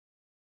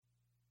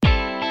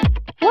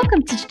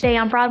Welcome to Today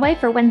on Broadway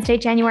for Wednesday,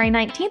 January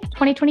 19th,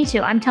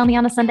 2022. I'm Tell Me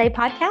on a Sunday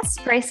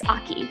podcast, Grace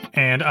Aki.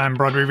 And I'm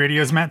Broadway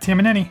Radio's Matt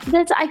Tamanini.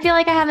 I feel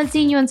like I haven't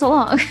seen you in so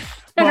long.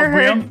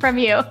 Heard from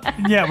you.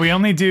 Yeah, we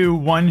only do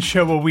one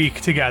show a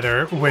week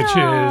together, which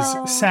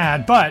is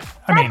sad, but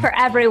I mean, for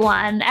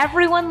everyone.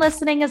 Everyone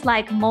listening is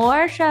like,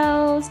 more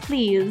shows,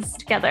 please,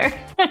 together.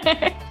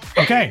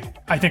 Okay,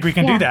 I think we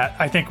can do that.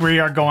 I think we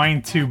are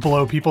going to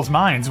blow people's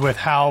minds with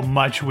how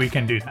much we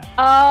can do that.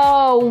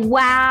 Oh,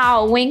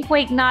 wow. Wink,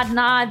 wink, nod,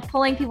 nod,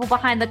 pulling people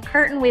behind the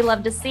curtain. We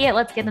love to see it.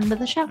 Let's get into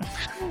the show.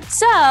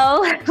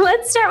 So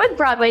let's start with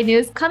Broadway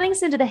news. Coming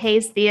soon to the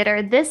Hayes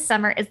Theater this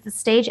summer is the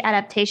stage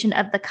adaptation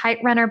of The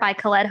Kite Runner by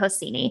Khaled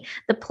Hosseini.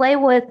 The play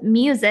with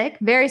music,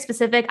 very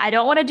specific. I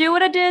don't want to do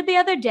what I did the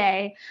other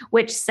day,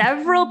 which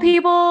several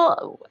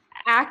people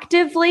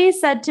actively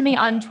said to me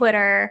on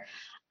Twitter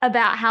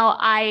about how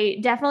I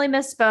definitely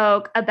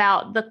misspoke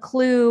about the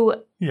Clue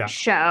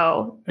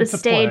show, the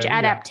stage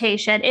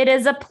adaptation. It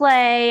is a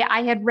play.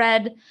 I had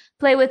read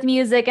play with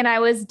music and I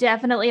was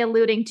definitely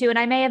alluding to, and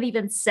I may have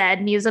even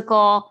said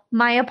musical.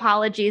 My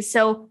apologies.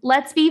 So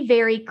let's be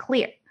very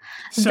clear.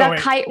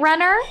 Kite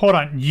Runner. Hold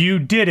on. You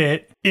did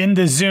it in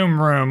the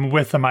Zoom room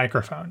with the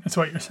microphone. That's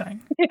what you're saying.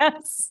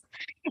 Yes.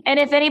 And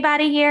if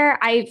anybody here,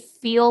 I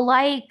feel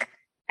like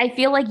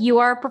you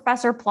are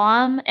Professor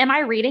Plum. Am I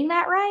reading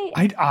that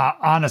right?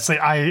 Honestly,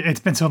 it's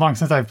been so long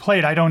since I've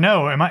played. I don't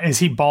know. Is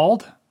he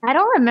bald? I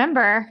don't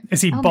remember.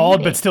 Is he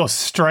bald but still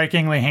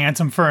strikingly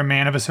handsome for a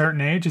man of a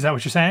certain age? Is that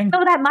what you're saying?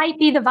 Oh, that might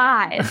be the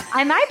vibe.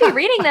 I might be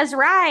reading this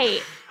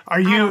right. Are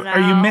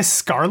you Miss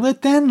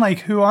Scarlet then? Like,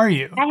 who are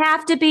you? I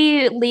have to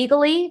be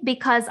legally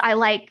because I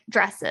like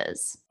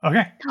dresses.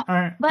 Okay. All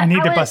right. But I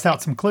need to bust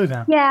out some Clue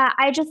then. Yeah,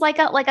 I just like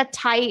a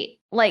tight,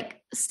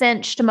 like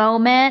cinched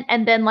moment,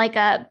 and then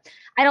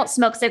I don't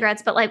smoke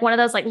cigarettes, but like one of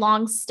those like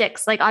long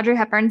sticks, like Audrey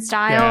Hepburn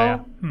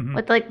style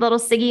with like little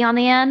ciggy on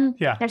the end.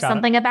 Yeah, there's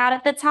something about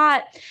it that's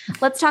hot.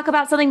 Let's talk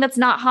about something that's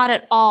not hot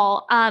at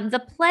all.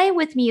 The play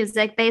with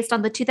music based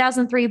on the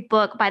 2003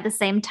 book by the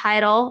same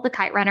title, The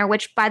Kite Runner,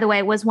 which by the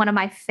way was one of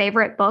my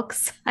favorite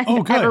books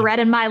I've ever read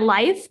in my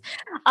life.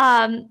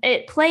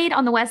 It played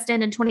on the West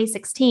End in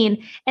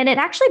 2016 and it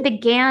actually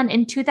began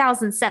in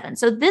 2007.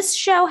 So this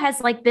show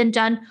has like been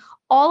done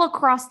all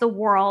across the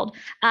world,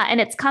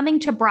 and it's coming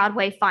to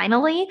Broadway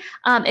finally.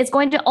 It's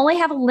going to only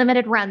have a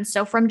limited run,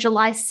 so from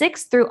July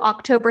 6th through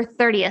October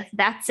 30th.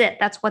 That's it.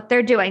 That's what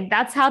they're doing.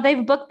 That's how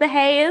they've booked the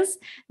Hayes.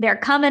 They're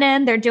coming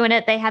in. They're doing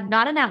it. They have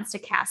not announced a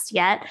cast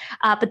yet,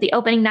 but the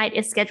opening night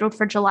is scheduled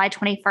for July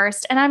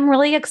 21st, and I'm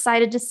really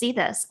excited to see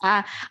this.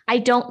 I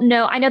don't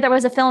know. I know there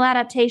was a film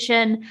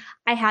adaptation.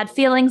 I had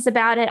feelings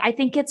about it. I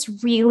think it's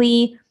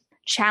really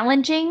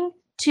challenging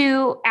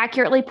to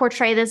accurately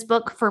portray this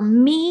book for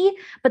me,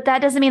 but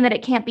that doesn't mean that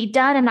it can't be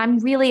done. And I'm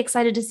really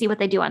excited to see what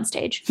they do on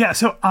stage. Yeah.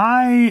 So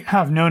I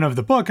have known of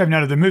the book, I've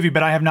known of the movie,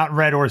 but I have not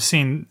read or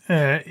seen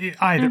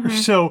either.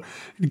 So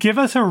give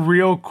us a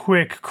real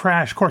quick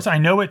crash course. I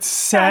know it's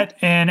set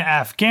in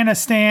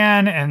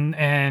Afghanistan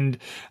and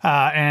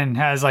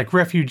has like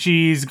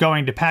refugees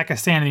going to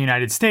Pakistan and the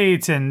United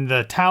States and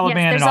the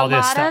Taliban and all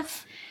this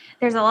stuff.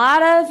 There's a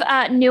lot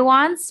of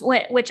nuance,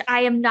 which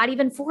I am not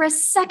even for a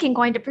second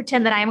going to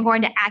pretend that I am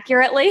going to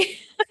accurately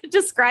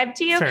describe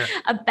to you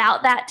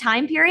about that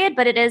time period.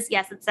 But it is,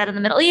 yes, it's set in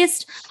the Middle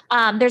East.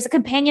 There's a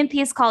companion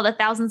piece called A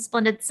Thousand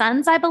Splendid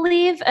Suns, I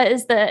believe,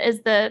 is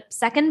the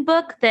second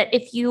book that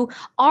if you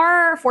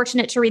are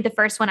fortunate to read the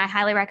first one, I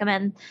highly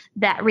recommend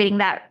reading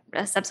that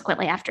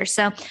subsequently after.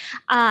 So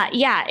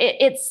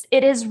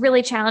it is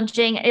really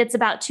challenging. It's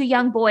about two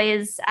young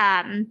boys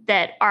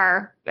that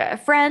are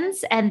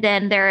friends, and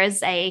then there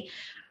is a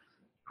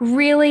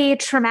really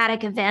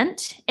traumatic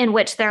event in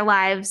which their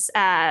lives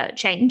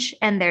change,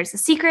 and there's a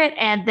secret,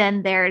 and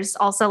then there's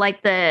also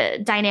like the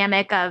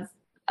dynamic of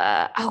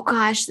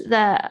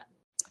the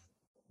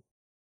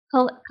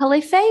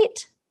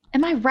caliphate.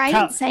 Am I right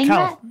in saying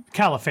that?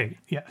 Caliphate,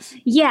 yes.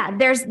 Yeah,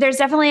 there's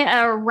definitely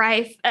a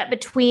rife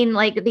between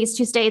like these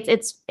two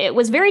states. It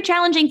was very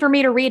challenging for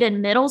me to read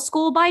in middle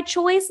school by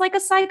choice, like a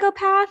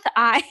psychopath.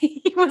 I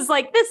was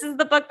like, this is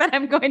the book that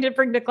I'm going to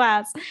bring to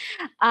class,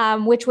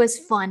 which was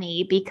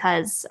funny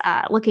because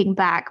looking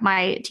back,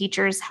 my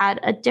teachers had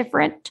a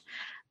different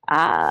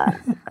thought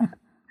process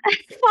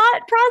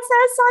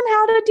on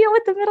how to deal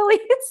with the Middle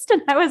East,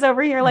 and I was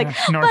over here like,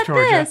 North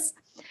Georgia.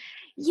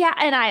 Yeah,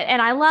 and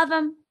I love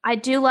them. I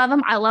do love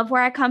them. I love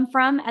where I come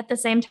from. At the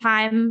same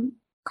time,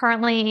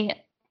 currently,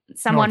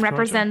 someone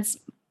represents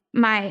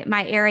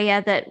my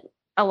area that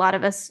a lot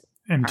of us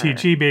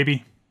MTG,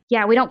 baby.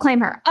 Yeah, we don't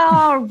claim her.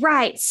 All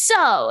right.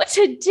 So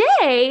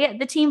today,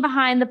 the team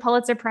behind the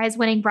Pulitzer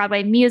Prize-winning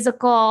Broadway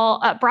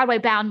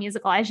Broadway-bound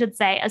musical, I should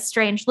say, A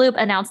Strange Loop,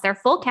 announced their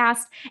full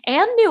cast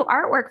and new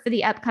artwork for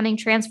the upcoming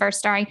transfer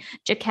starring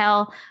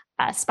Jaquel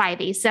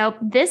Spivey. So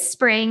this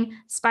spring,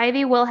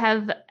 Spivey will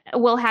have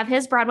will have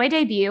his Broadway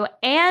debut,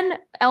 and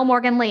L.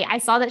 Morgan Lee. I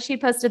saw that she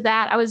posted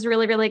that. I was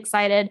really, really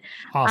excited.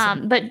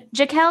 Awesome. But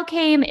Jaquel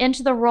came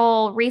into the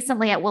role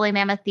recently at Woolly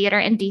Mammoth Theater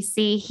in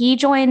DC. He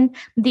joined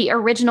the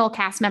original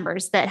cast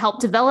members that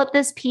helped develop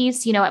this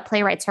piece, at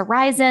Playwrights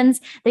Horizons.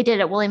 They did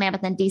it at Woolly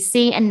Mammoth in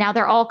DC, and now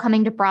they're all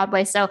coming to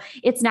Broadway. So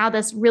it's now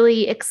this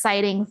really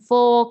exciting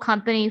full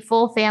company,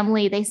 full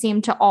family. They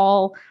seem to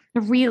all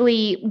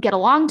really get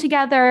along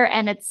together,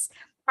 and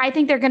I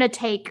think they're going to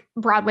take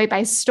Broadway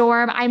by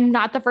storm. I'm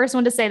not the first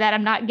one to say that.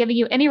 I'm not giving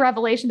you any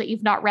revelation that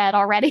you've not read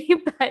already,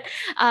 but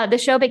the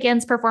show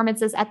begins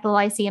performances at the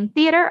Lyceum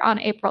Theater on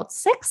April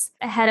 6th,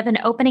 ahead of an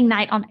opening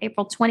night on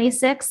April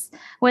 26th,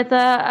 with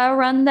a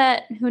run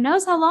that who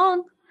knows how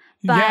long.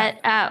 But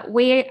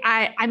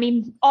I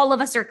mean, all of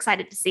us are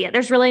excited to see it.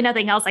 There's really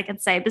nothing else I can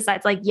say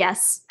besides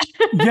yes.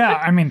 Yeah,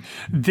 I mean,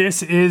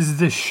 this is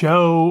the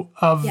show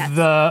of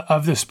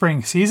the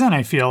spring season.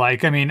 I feel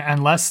like, I mean,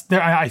 unless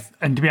there,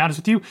 and to be honest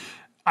with you,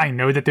 I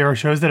know that there are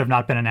shows that have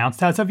not been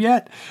announced as of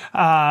yet,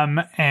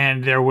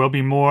 and there will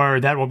be more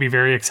that will be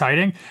very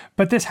exciting.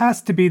 But this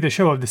has to be the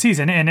show of the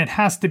season, and it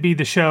has to be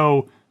the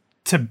show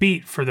to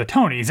beat for the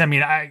Tonys. I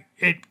mean,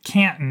 it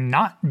can't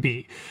not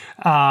be.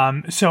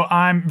 So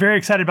I'm very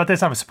excited about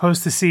this. I was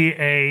supposed to see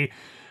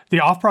the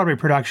off-Broadway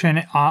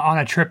production on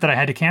a trip that I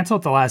had to cancel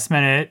at the last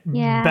minute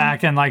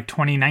back in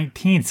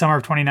 2019, summer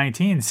of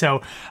 2019.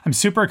 So I'm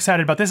super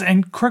excited about this.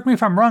 And correct me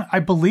if I'm wrong, I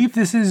believe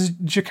this is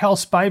Jaquel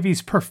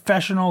Spivey's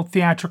professional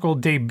theatrical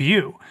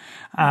debut.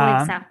 I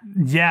believe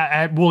so. Yeah,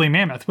 at Woolly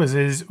Mammoth was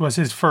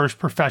his first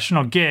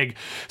professional gig.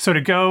 So to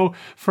go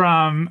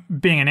from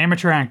being an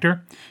amateur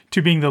actor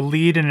to being the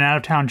lead in an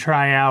out-of-town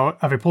tryout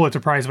of a Pulitzer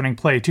Prize-winning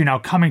play to now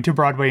coming to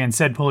Broadway and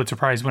said Pulitzer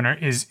Prize winner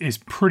is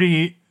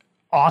pretty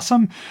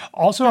awesome.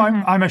 Also,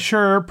 I'm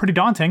sure pretty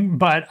daunting,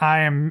 but I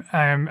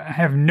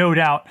have no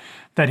doubt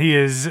that he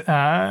is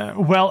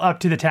well up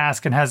to the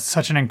task and has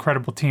such an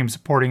incredible team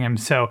supporting him.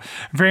 So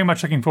very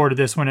much looking forward to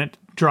this when it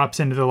drops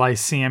into the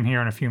Lyceum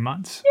here in a few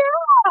months. Yeah.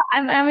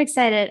 I'm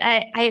excited.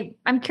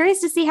 I'm curious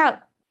to see how it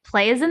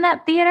plays in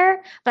that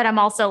theater, but I'm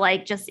also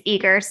just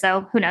eager.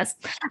 So who knows?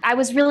 I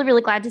was really,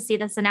 really glad to see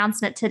this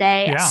announcement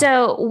today. Yeah.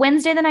 So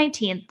Wednesday the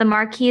 19th, the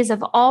marquees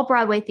of all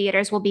Broadway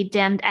theaters will be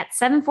dimmed at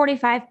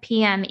 7:45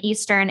 p.m.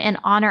 Eastern in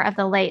honor of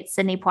the late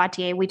Sidney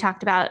Poitier. We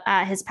talked about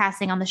his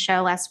passing on the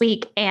show last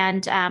week,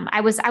 and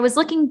I was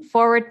looking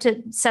forward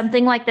to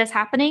something like this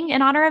happening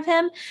in honor of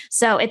him.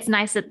 So it's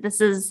nice that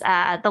this is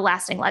the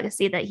lasting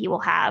legacy that he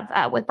will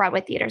have with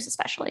Broadway theaters,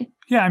 especially.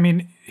 Yeah, I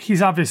mean,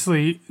 he's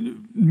obviously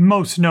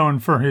most known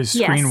for his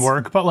screen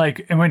work, but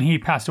when he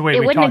passed away,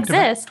 it wouldn't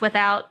exist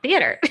without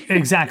theater.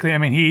 Exactly. I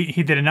mean,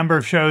 he did a number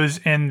of shows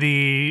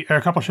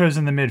a couple shows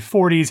in the mid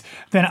 40s,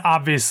 then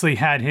obviously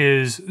had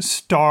his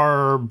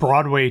star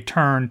Broadway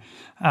turn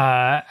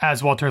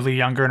as Walter Lee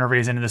Younger in A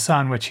Raisin in the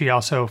Sun, which he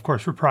also, of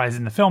course, reprised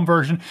in the film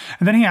version.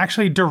 And then he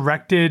actually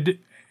directed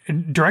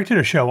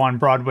a show on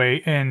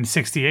Broadway in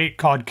 '68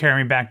 called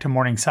Carry Me Back to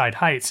Morningside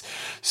Heights.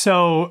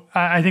 So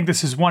I think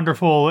this is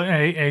wonderful,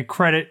 a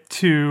credit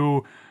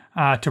to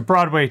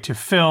Broadway, to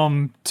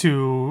film,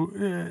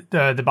 to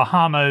the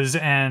Bahamas,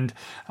 and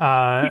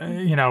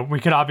we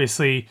could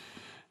obviously.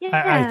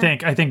 Yeah.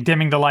 I think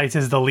dimming the lights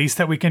is the least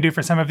that we can do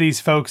for some of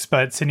these folks,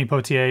 but Sidney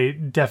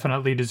Poitier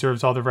definitely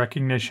deserves all the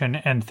recognition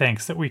and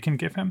thanks that we can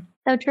give him.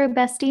 So true,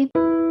 bestie.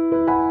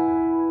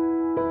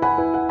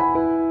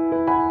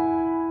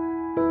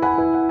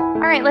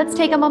 All right, let's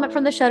take a moment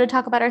from the show to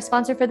talk about our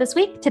sponsor for this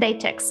week, Today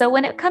Ticks. So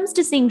when it comes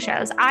to seeing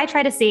shows, I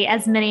try to see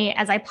as many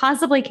as I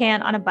possibly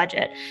can on a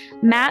budget.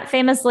 Matt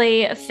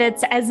famously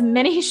fits as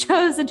many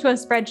shows into a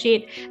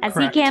spreadsheet as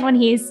Correct. He can when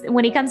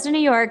he comes to New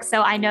York.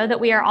 So I know that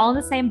we are all in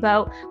the same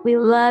boat. We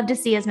love to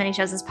see as many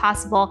shows as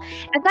possible.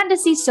 I've gotten to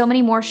see so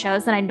many more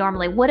shows than I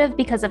normally would have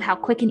because of how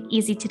quick and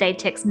easy Today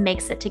Ticks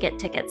makes it to get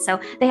tickets. So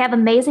they have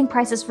amazing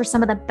prices for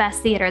some of the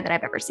best theater that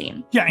I've ever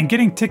seen. Yeah, and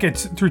getting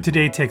tickets through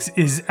Today Ticks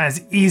is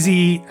as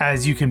easy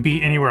as you can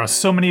be anywhere else.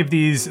 So many of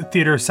these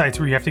theater sites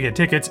where you have to get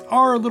tickets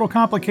are a little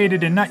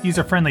complicated and not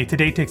user-friendly.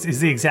 Today Ticks is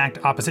the exact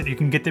opposite. You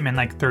can get them in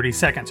 30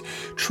 seconds.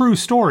 True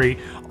story,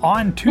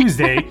 on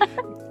Tuesday,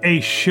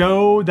 a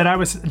show that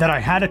I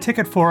had a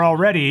ticket for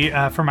already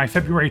for my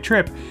February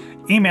trip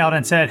emailed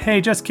and said, hey,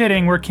 just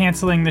kidding, we're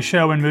canceling the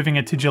show and moving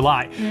it to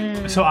July.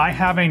 So I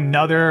have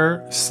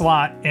another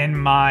slot in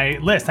my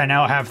list. I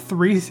now have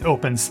 3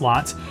 open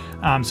slots.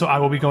 So I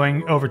will be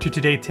going over to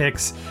Today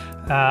Ticks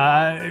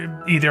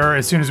either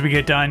as soon as we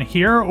get done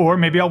here, or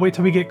maybe I'll wait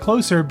till we get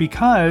closer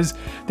because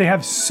they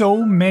have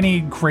so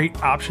many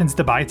great options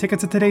to buy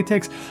tickets at Today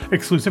Ticks.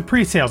 Exclusive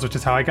pre-sales, which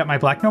is how I got my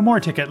Black No More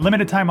ticket,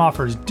 limited time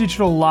offers,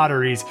 digital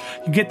lotteries.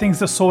 You get things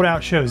to sold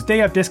out shows. They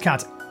have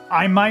discounts.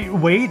 I might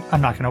wait.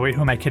 I'm not going to wait.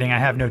 Who am I kidding? I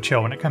have no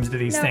chill when it comes to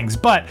these things.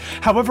 But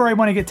however I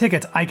want to get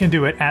tickets, I can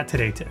do it at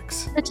Today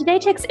Tix. The Today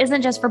Tix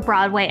isn't just for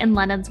Broadway and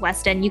London's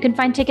West End. You can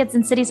find tickets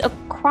in cities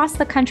across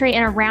the country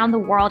and around the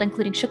world,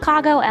 including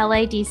Chicago,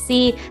 LA,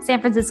 DC, San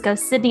Francisco,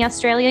 Sydney,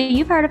 Australia.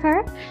 You've heard of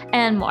her,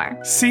 and more.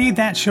 See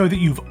that show that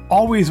you've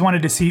always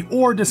wanted to see,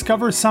 or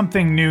discover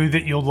something new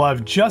that you'll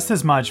love just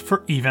as much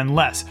for even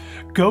less.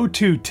 Go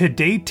to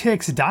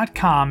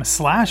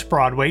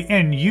todaytix.com/Broadway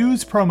and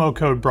use promo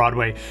code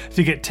Broadway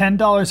to get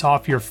 $10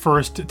 off your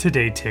first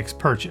Today Tix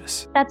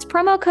purchase. That's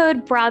promo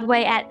code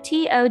Broadway at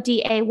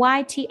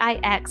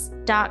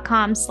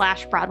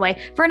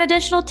todaytix.com/Broadway for an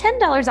additional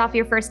 $10 off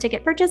your first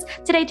ticket purchase.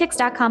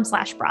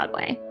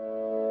 todaytix.com/Broadway.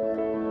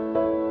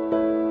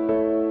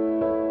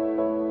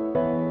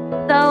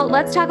 So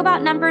let's talk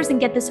about numbers and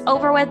get this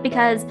over with,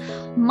 because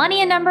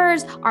money and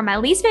numbers are my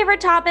least favorite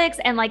topics.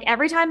 And like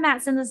every time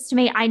Matt sends this to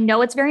me, I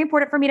know it's very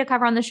important for me to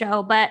cover on the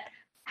show, but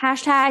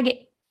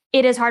hashtag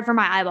it is hard for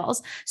my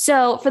eyeballs.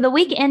 So for the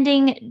week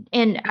ending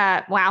in,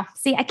 I'm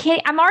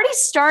already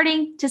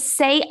starting to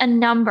say a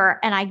number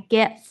and I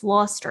get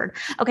flustered.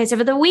 Okay, so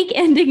for the week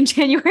ending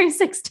January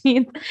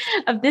 16th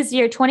of this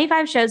year,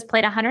 25 shows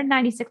played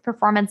 196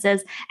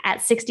 performances at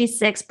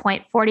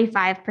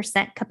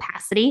 66.45%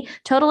 capacity.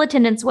 Total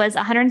attendance was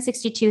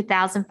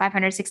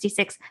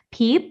 162,566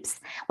 peeps,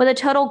 with a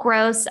total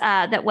gross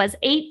that was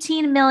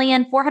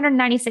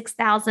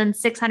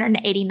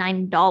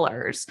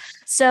 $18,496,689.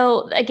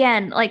 So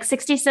again, like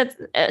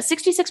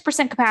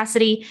 66%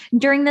 capacity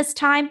during this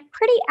time,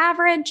 pretty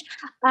average.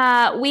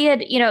 We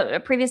had,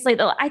 previously,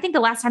 I think the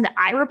last time that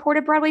I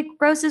reported Broadway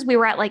grosses, we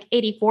were at like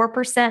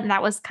 84%. And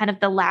that was kind of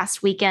the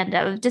last weekend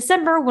of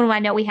December, when I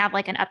know we have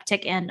like an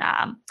uptick in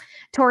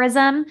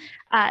tourism.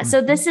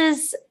 So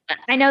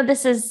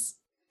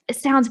it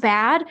sounds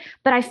bad,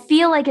 but I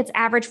feel like it's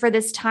average for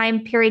this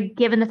time period,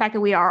 given the fact that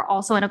we are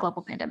also in a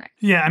global pandemic.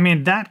 Yeah, I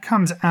mean, that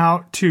comes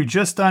out to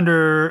just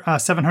under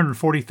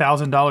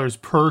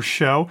 $740,000 per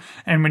show.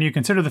 And when you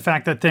consider the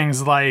fact that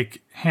things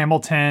like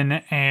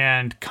Hamilton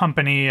and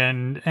Company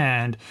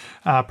and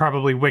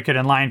probably Wicked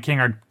and Lion King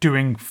are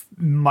doing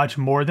much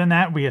more than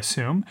that, we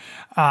assume.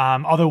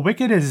 Although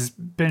Wicked has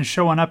been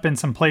showing up in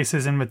some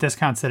places and with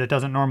discounts that it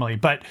doesn't normally.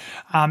 But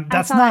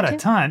that's not a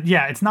ton.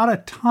 Yeah, it's not a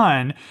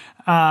ton.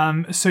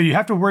 So you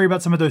have to worry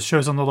about some of those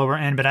shows on the lower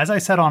end. But as I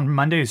said on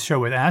Monday's show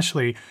with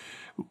Ashley,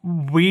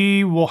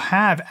 we will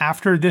have,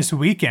 after this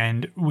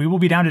weekend, we will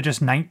be down to just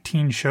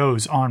 19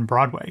 shows on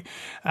Broadway.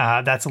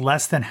 That's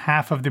less than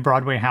half of the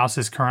Broadway house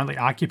is currently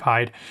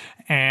occupied.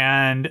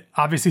 And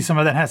obviously some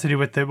of that has to do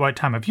with what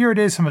time of year it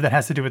is. Some of that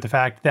has to do with the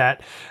fact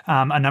that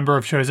a number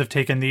of shows have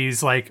taken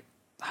these like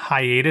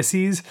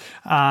hiatuses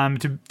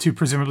to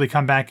presumably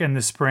come back in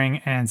the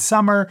spring and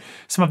summer.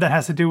 Some of that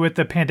has to do with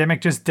the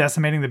pandemic just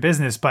decimating the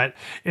business, but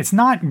it's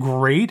not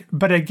great.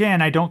 But again,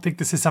 I don't think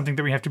this is something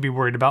that we have to be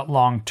worried about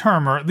long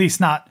term, or at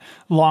least not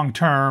long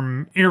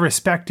term,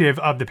 irrespective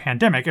of the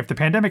pandemic. If the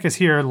pandemic is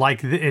here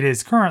like it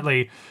is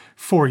currently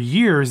for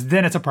years,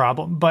 then it's a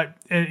problem. But,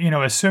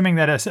 assuming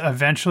that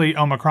eventually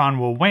Omicron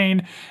will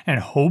wane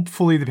and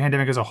hopefully the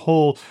pandemic as a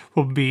whole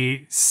will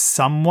be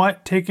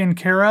somewhat taken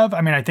care of.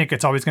 I mean, I think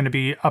it's always going to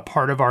be a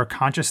part of our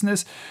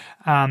consciousness.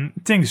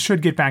 Things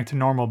should get back to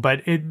normal,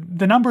 but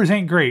the numbers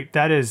ain't great.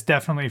 That is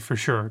definitely for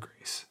sure,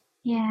 Grace.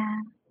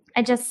 Yeah.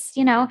 I just,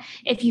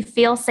 if you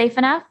feel safe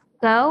enough,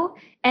 go.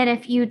 And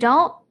if you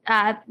don't,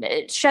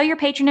 show your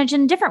patronage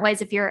in different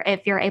ways if you're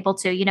able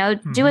to,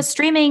 do a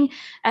streaming.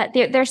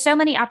 There's so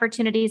many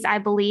opportunities, I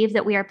believe,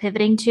 that we are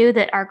pivoting to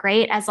that are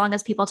great as long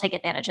as people take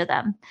advantage of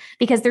them.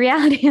 Because the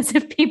reality is,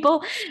 if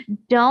people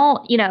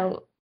don't,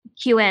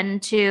 queue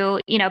in to,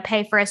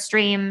 pay for a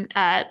stream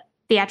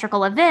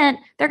theatrical event,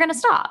 they're going to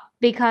stop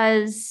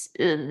because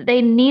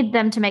they need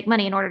them to make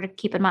money in order to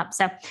keep them up.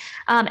 So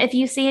if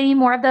you see any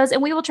more of those,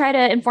 and we will try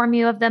to inform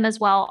you of them as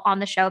well on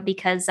the show,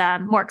 because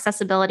more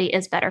accessibility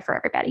is better for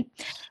everybody.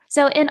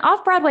 So in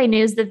off-Broadway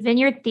news, the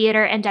Vineyard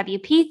Theater and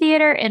WP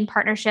Theater in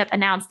partnership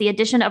announced the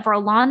addition of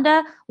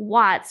Rolanda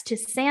Watts to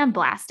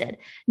Sandblasted.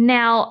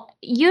 Now,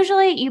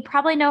 usually you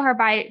probably know her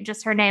by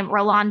just her name,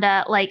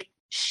 Rolanda. Like,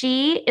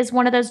 she is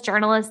one of those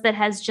journalists that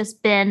has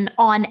just been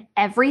on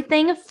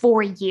everything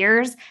for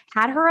years,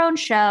 had her own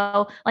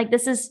show. Like,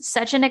 this is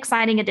such an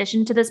exciting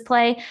addition to this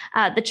play.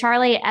 The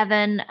Charlie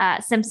Evan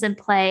Simpson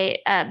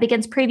play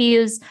begins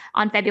previews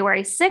on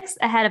February 6th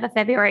ahead of a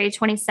February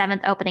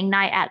 27th opening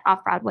night at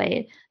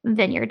Off-Broadway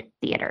Vineyard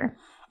Theater.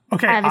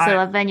 Okay. I obviously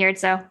love Vineyard,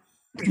 so...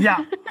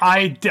 Yeah,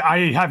 I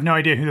have no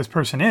idea who this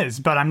person is,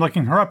 but I'm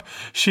looking her up.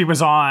 She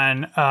was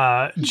on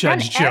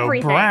Judge Joe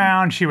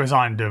Brown. She was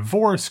on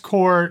Divorce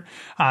Court.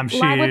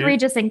 Live with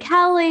Regis and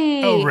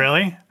Kelly. Oh,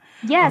 really?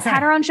 Yes, okay.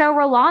 Had her own show,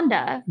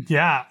 Rolanda.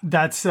 Yeah,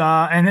 that's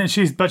and then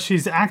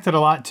she's acted a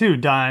lot too.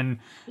 Done,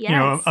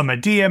 a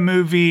Medea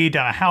movie,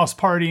 done a House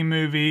Party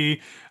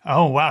movie.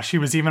 Oh wow, she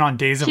was even on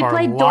Days of Our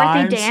Lives. She played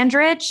Dorothy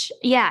Dandridge.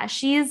 Yeah,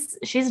 she's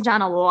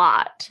done a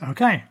lot.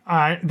 Okay.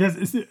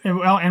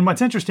 And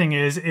what's interesting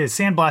is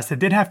Sandblasted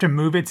did have to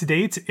move its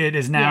dates. It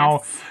is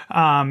now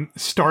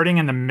starting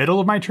in the middle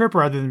of my trip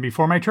rather than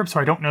before my trip,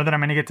 so I don't know that I'm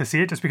going to get to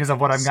see it just because of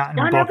what I've gotten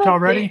booked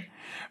already.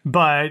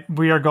 But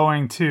we are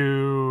going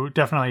to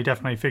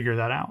definitely figure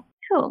that out.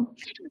 Cool.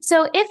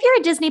 So if you're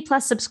a Disney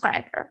Plus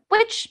subscriber,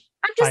 which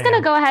I'm just going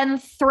to go ahead and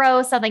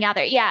throw something out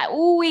there. Yeah,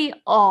 we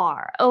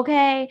are.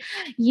 Okay.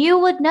 You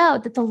would know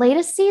that the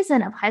latest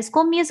season of High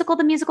School Musical,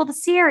 the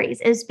series,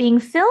 is being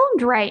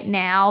filmed right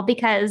now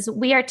because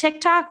we are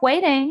TikTok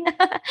waiting.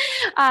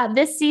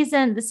 This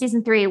season, the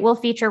season 3, will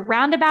feature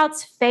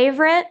Roundabout's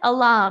favorite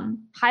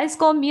alum, High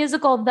School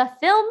Musical, the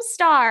film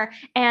star,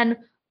 and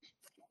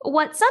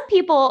what some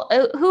people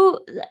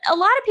a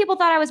lot of people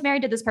thought I was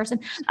married to this person,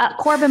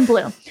 Corbin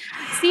Bleu.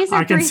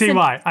 I can see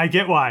why. I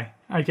get why.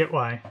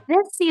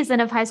 This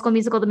season of High School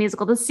Musical,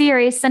 the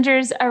series,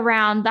 centers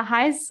around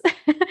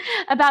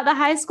about the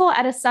high school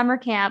at a summer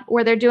camp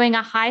where they're doing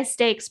a high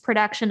stakes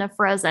production of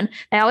Frozen.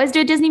 They always do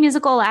a Disney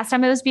musical. Last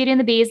time it was Beauty and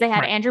the Beast. They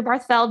had Andrew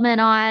Barth Feldman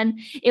on.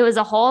 It was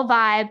a whole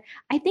vibe.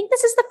 I think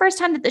this is the first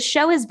time that the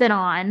show has been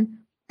on,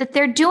 that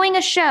they're doing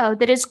a show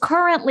that is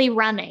currently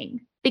running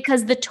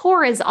because the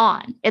tour is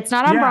on. It's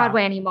not on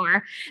Broadway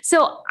anymore.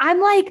 So I'm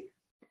like,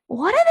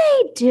 what are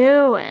they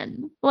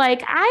doing?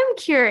 Like, I'm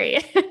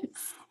curious.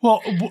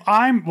 Well,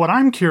 what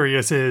I'm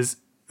curious is,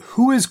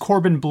 who is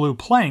Corbin Bleu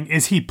playing?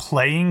 Is he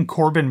playing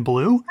Corbin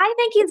Bleu? I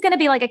think he's going to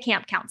be like a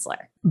camp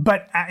counselor.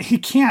 But he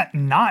can't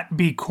not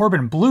be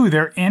Corbin Bleu.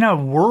 They're in a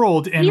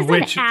world in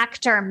which... He's an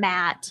actor,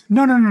 Matt.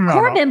 No.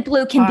 Corbin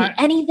Bleu can be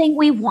anything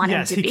we want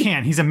him to be. Yes, he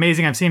can. He's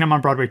amazing. I've seen him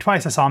on Broadway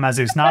twice. I saw him as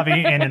Zeus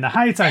Navi, and in The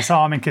Heights, I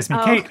saw him in Kiss Me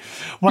Kate.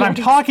 What I'm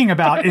talking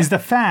about is the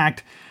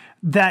fact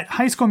that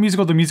High School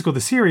Musical,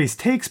 the series,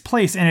 takes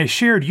place in a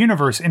shared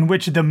universe in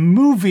which the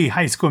movie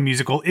High School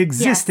Musical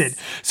existed. Yes.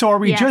 So are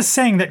we just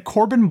saying that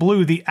Corbin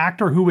Bleu, the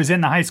actor who was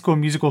in the High School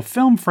Musical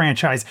film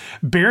franchise,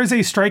 bears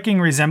a striking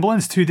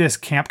resemblance to this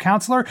camp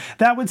counselor?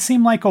 That would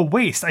seem like a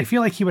waste. I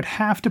feel like he would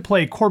have to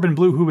play Corbin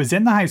Bleu, who was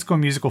in the High School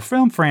Musical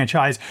film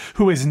franchise,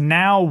 who is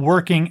now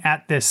working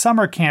at this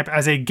summer camp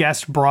as a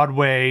guest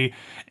Broadway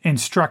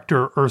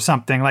instructor or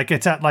something. Like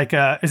it's at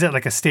is it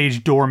like a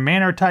stage door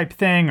manor type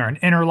thing or an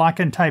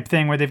Interlochen type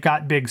thing where they've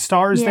got big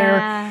stars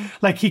there?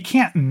 Like, he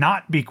can't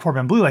not be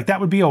Corbin Bleu. Like, that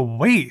would be a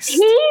waste.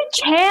 He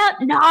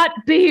can't not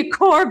be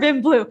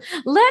Corbin Bleu.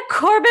 Let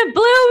Corbin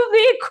Bleu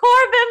be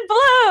Corbin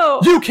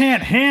Bleu. You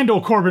can't handle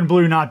Corbin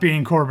Bleu not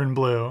being Corbin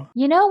Bleu.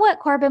 You know what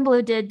Corbin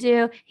Bleu did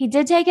do? He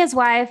did take his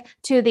wife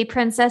to the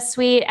princess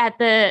suite at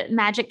the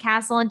Magic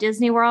Castle in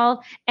Disney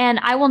World,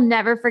 and I will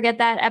never forget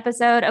that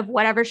episode of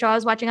whatever show I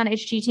was watching on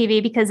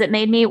HGTV because it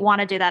made me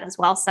want to do that as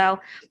well. So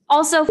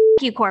also,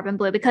 you, Corbin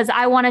Bleu, because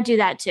I want to do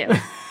that too.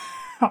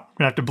 I'm going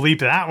to have to bleep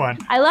that one.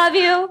 I love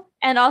you.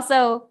 And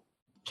also,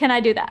 can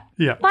I do that?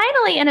 Yeah.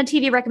 Finally, in a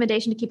TV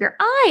recommendation to keep your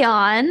eye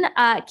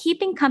on,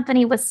 Keeping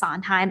Company with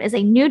Sondheim is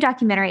a new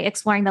documentary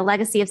exploring the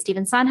legacy of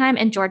Stephen Sondheim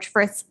and George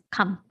Frith's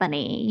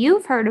Company.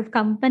 You've heard of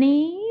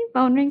Company.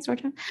 Phone rings.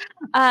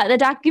 The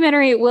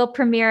documentary will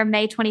premiere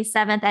May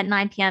 27th at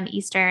 9 p.m.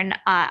 Eastern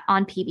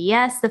on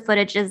PBS. The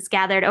footage is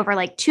gathered over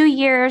like 2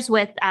 years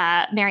with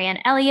Marianne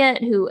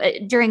Elliott, who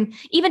during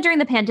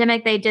the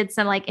pandemic, they did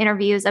some like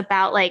interviews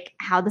about like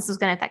how this was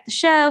going to affect the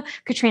show.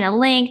 Katrina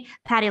Link,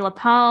 Patti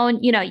LuPone,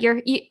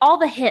 all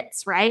the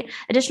hits, right?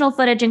 Additional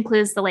footage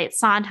includes the late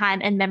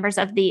Sondheim and members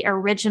of the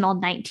original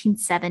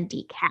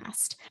 1970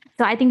 cast.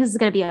 So I think this is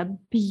going to be a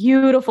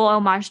beautiful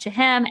homage to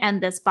him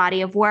and this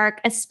body of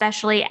work,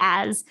 especially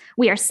as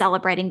we are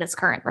celebrating this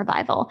current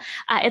revival.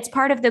 It's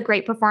part of the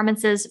Great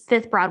Performances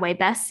 5th Broadway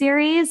Best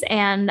series,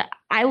 and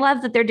I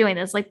love that they're doing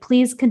this. Like,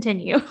 please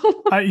continue.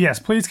 Yes,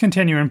 please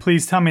continue, and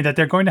please tell me that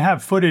they're going to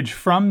have footage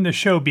from the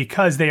show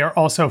because they are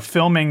also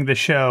filming the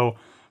show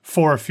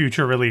for a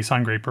future release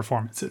on Great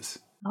Performances.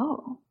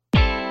 Oh.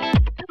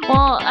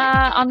 Well,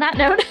 on that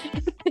note,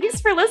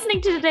 thanks for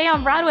listening to Today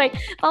on Broadway.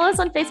 Follow us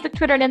on Facebook,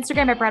 Twitter, and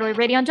Instagram at Broadway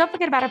Radio. And don't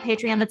forget about our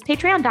Patreon. That's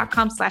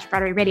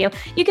patreon.com/Broadway Radio.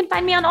 You can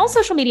find me on all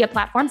social media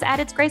platforms at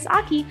It's Grace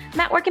Aki.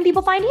 Matt, where can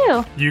people find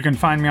you? You can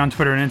find me on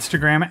Twitter and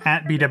Instagram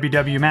at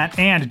BWWMatt.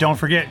 And don't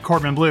forget,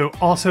 Corbin Bleu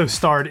also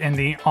starred in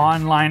the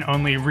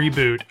online-only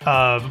reboot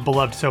of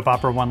beloved soap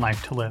opera One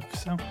Life to Live.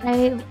 So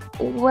I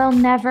will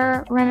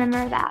never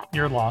remember that.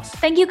 You're lost.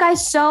 Thank you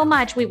guys so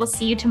much. We will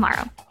see you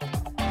tomorrow.